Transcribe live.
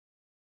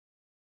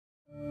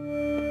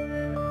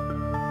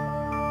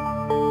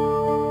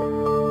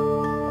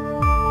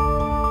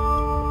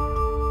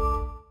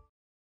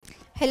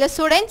Hello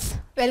students,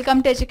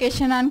 welcome to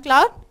Education on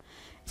Cloud.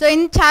 So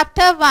in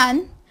chapter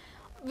 1,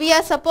 we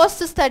are supposed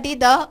to study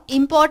the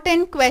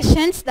important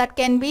questions that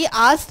can be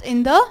asked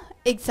in the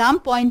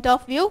exam point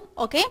of view.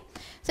 Okay.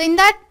 So in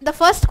that, the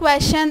first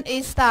question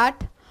is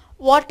that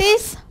what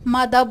is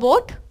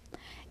motherboard?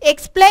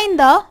 Explain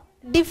the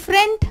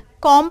different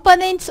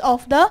components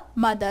of the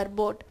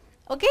motherboard.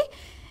 Okay.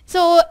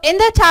 So in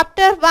the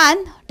chapter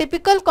 1,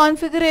 typical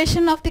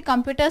configuration of the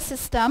computer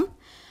system,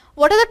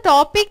 what are the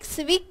topics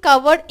we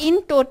covered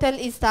in total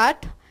is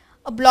that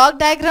a block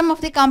diagram of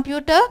the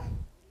computer,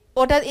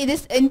 what are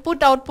its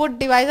input output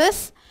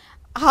devices,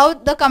 how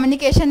the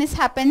communication is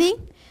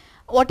happening,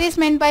 what is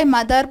meant by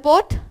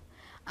motherboard,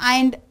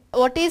 and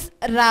what is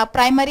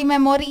primary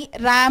memory,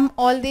 RAM,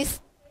 all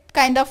these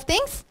kind of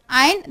things,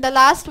 and the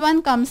last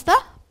one comes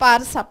the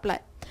power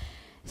supply.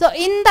 So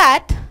in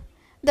that,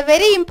 the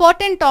very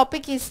important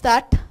topic is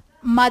that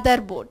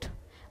motherboard,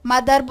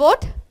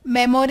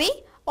 memory,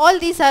 all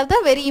these are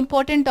the very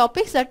important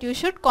topics that you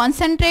should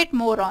concentrate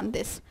more on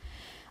this.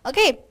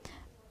 Okay,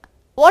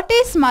 what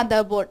is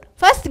motherboard?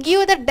 First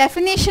give the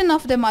definition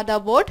of the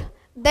motherboard,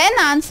 then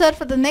answer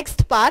for the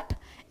next part,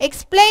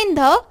 explain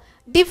the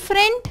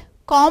different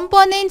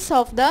components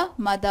of the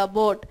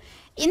motherboard.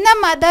 In the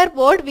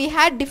motherboard we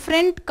had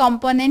different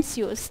components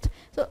used.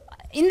 So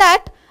in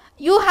that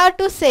you have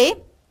to say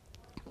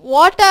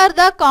what are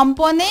the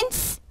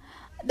components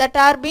that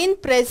are being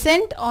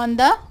present on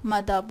the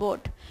motherboard.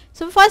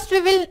 So first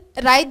we will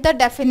write the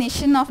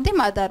definition of the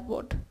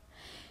motherboard.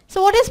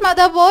 So what is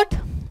motherboard?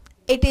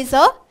 It is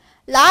a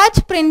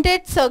large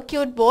printed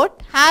circuit board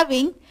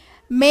having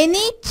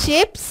many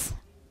chips,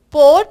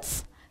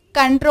 ports,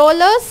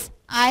 controllers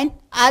and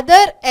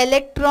other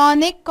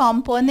electronic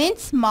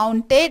components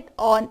mounted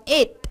on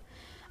it.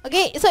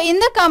 Okay, so in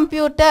the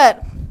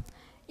computer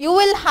you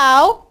will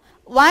have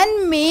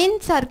one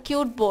main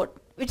circuit board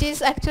which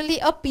is actually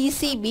a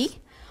PCB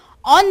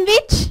on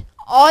which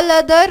all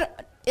other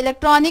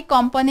electronic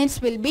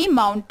components will be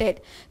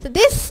mounted. So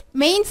this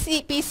main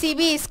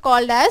PCB is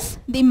called as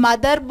the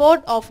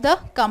motherboard of the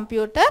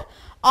computer.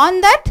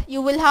 On that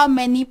you will have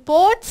many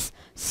ports,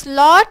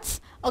 slots,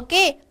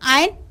 okay,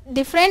 and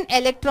different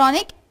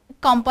electronic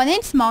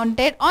components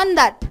mounted on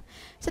that.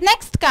 So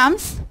next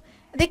comes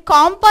the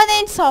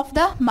components of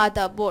the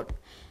motherboard.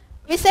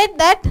 We said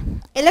that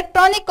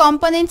electronic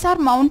components are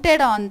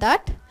mounted on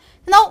that.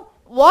 Now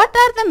what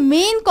are the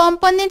main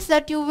components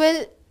that you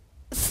will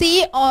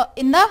see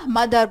in the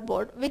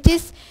motherboard which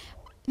is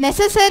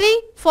necessary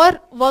for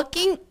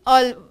working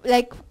or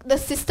like the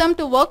system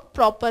to work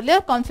properly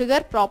or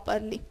configure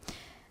properly?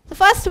 The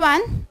first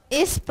one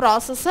is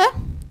processor.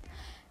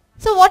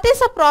 So what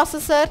is a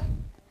processor?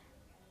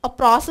 A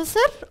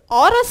processor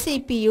or a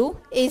CPU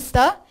is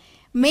the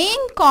main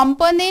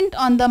component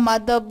on the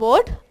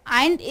motherboard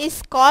and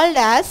is called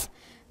as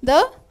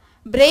the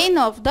brain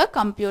of the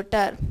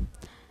computer.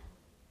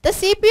 The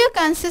CPU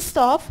consists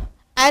of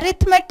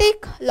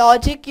arithmetic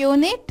logic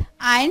unit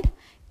and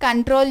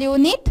control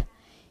unit.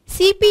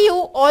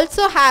 CPU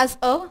also has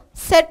a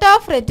set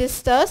of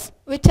registers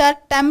which are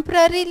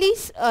temporary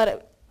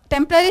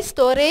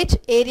storage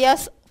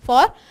areas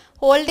for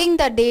holding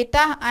the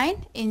data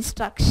and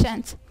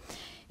instructions.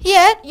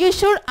 Here you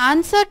should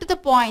answer to the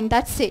point,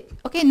 that's it.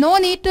 Okay, no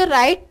need to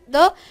write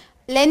the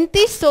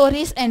lengthy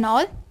stories and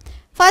all.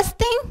 First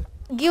thing,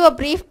 give a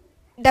brief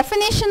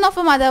definition of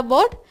a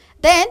motherboard,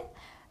 then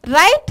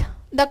write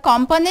the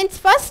components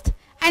first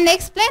and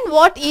explain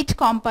what each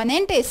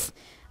component is.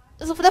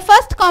 So for the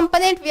first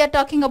component we are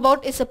talking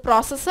about is a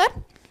processor.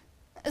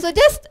 So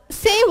just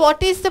say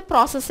what is the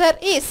processor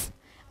is.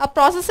 A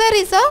processor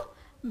is a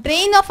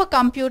brain of a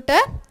computer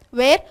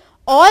where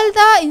all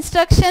the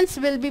instructions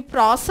will be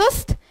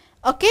processed.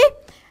 Okay,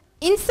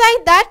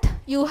 inside that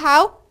you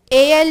have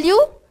ALU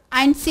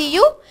and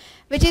CU,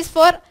 which is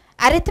for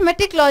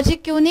arithmetic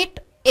logic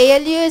unit.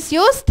 ALU is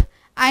used,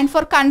 and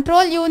for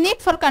control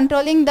unit for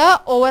controlling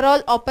the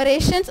overall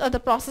operations or the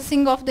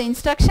processing of the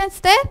instructions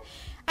there,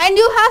 and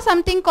you have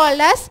something called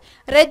as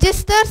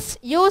registers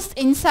used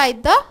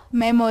inside the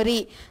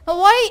memory. Now,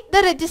 why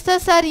the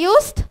registers are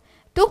used?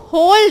 To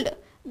hold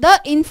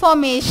the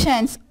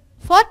informations.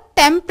 For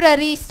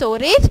temporary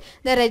storage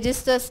the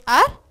registers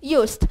are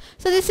used.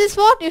 So this is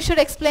what you should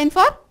explain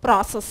for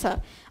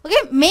processor.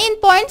 Okay, main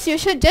points you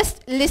should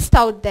just list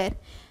out there.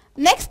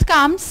 Next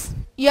comes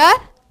your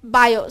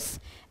BIOS,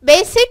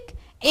 basic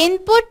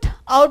input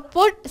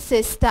output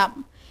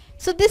system.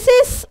 So this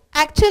is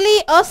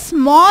actually a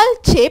small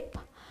chip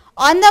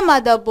on the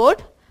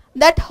motherboard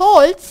that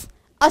holds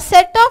a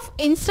set of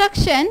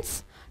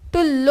instructions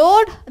to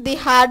load the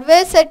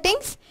hardware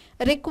settings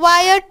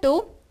required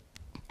to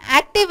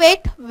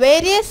activate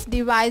various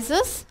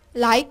devices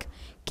like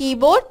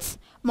keyboards,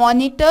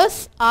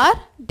 monitors or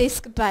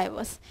disk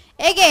drivers.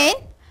 Again,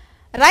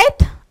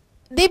 write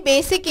the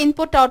basic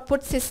input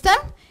output system.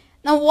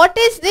 Now what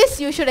is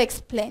this? You should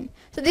explain.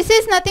 So this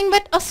is nothing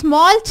but a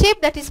small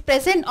chip that is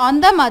present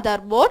on the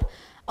motherboard,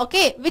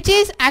 okay, which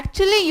is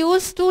actually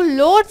used to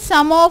load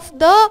some of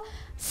the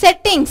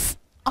settings,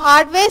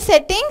 hardware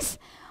settings,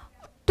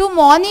 to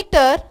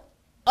monitor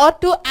or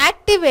to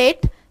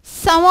activate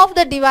some of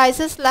the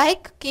devices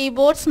like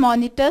keyboards,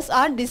 monitors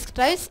or disk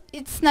drives.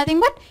 It's nothing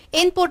but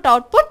input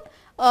output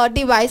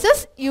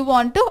devices you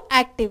want to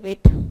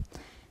activate.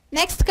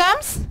 Next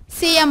comes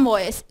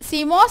CMOS,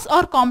 CMOS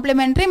or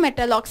complementary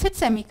metal oxide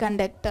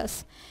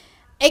semiconductors.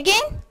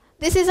 Again,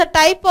 this is a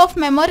type of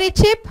memory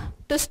chip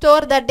to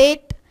store the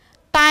date,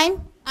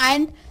 time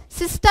and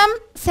system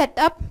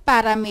setup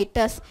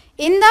parameters.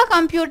 In the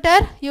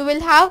computer you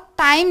will have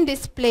time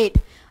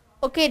displayed,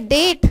 okay,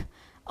 date,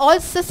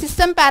 also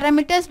system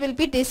parameters will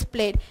be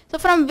displayed. So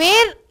from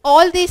where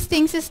all these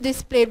things is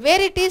displayed, where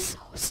it is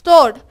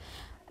stored,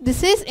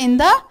 this is in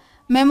the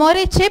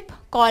memory chip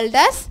called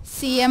as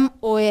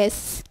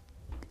CMOS,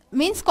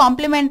 means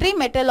complementary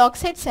metal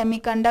oxide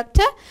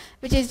semiconductor,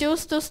 which is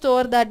used to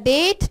store the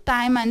date,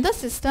 time and the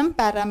system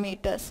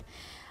parameters.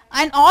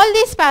 And all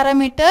these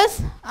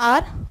parameters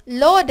are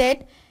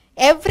loaded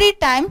every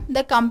time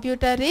the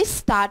computer is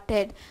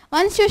started.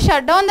 Once you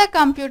shut down the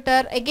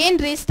computer, again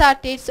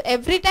restart it, so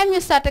every time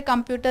you start a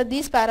computer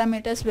these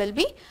parameters will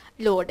be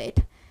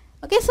loaded.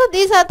 Okay, so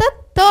these are the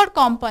third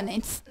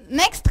components.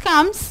 Next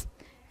comes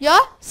your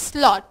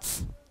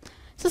slots.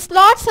 So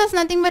slots is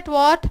nothing but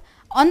what?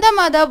 On the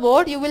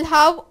motherboard you will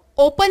have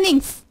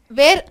openings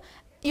where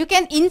you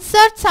can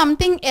insert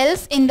something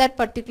else in that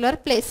particular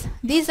place.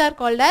 These are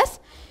called as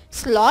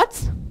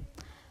slots.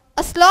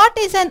 A slot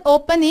is an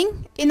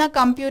opening in a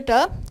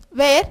computer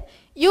where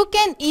you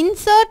can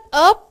insert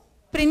a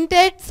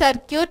printed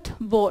circuit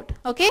board.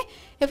 Okay,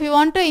 if you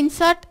want to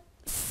insert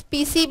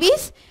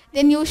PCBs,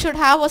 then you should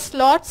have a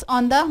slots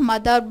on the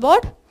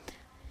motherboard.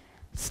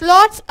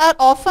 Slots are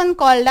often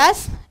called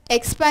as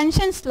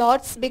expansion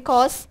slots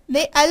because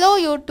they allow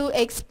you to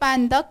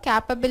expand the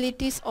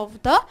capabilities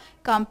of the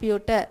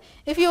computer.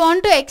 If you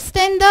want to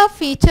extend the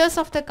features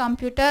of the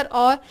computer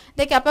or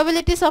the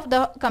capabilities of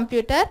the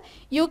computer,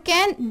 you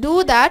can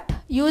do that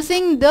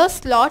using the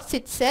slots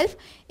itself.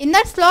 In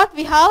that slot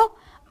we have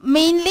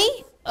mainly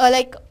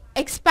like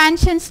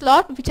expansion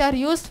slot which are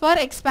used for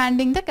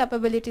expanding the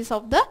capabilities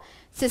of the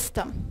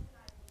system.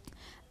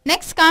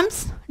 Next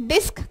comes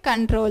disk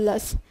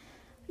controllers.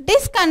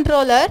 Disk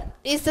controller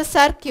is the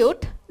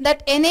circuit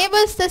that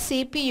enables the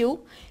CPU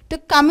to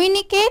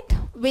communicate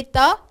with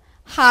a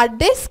hard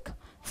disk,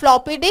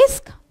 floppy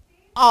disk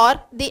or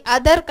the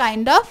other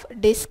kind of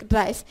disk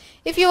drives.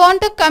 If you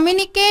want to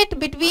communicate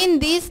between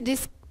these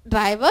disk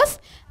drivers,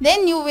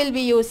 then you will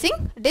be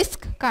using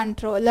disk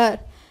controller.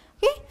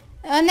 Okay.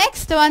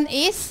 Next one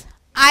is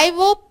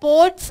I/O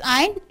ports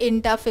and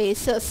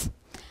interfaces.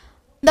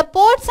 The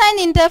ports and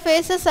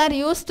interfaces are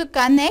used to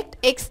connect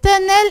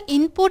external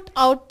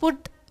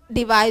input-output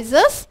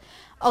devices,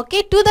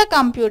 okay, to the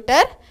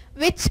computer,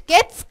 which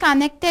gets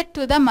connected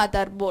to the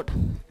motherboard.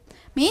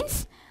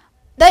 Means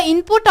the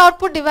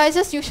input-output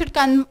devices you should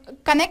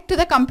connect to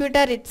the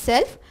computer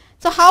itself.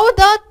 So how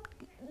the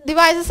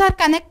devices are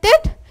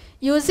connected?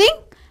 Using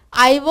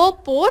I/O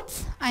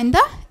ports and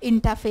the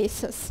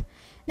interfaces.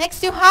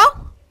 Next you have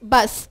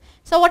bus.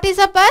 So what is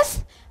a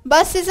bus?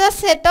 Bus is a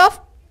set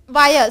of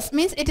wires,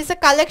 means it is a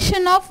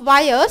collection of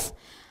wires.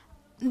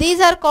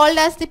 These are called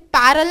as the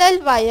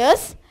parallel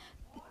wires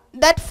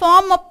that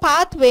form a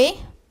pathway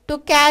to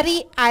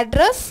carry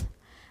address,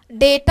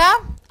 data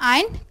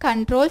and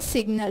control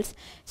signals.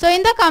 So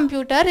in the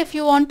computer, if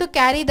you want to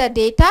carry the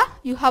data,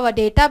 you have a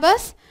data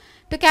bus.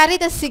 To carry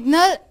the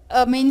signal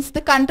means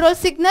the control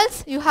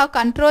signals, you have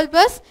control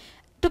bus.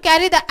 To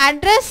carry the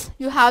address,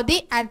 you have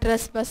the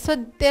address bus.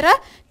 So there are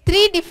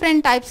three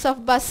different types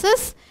of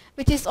buses,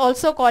 which is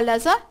also called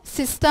as a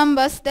system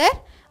bus there.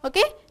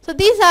 Okay, so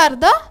these are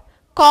the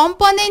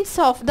components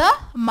of the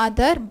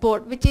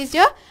motherboard, which is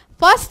your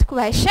first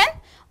question.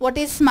 What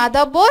is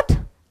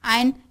motherboard?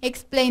 And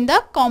explain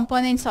the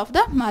components of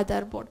the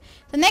motherboard.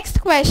 The next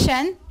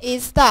question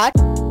is that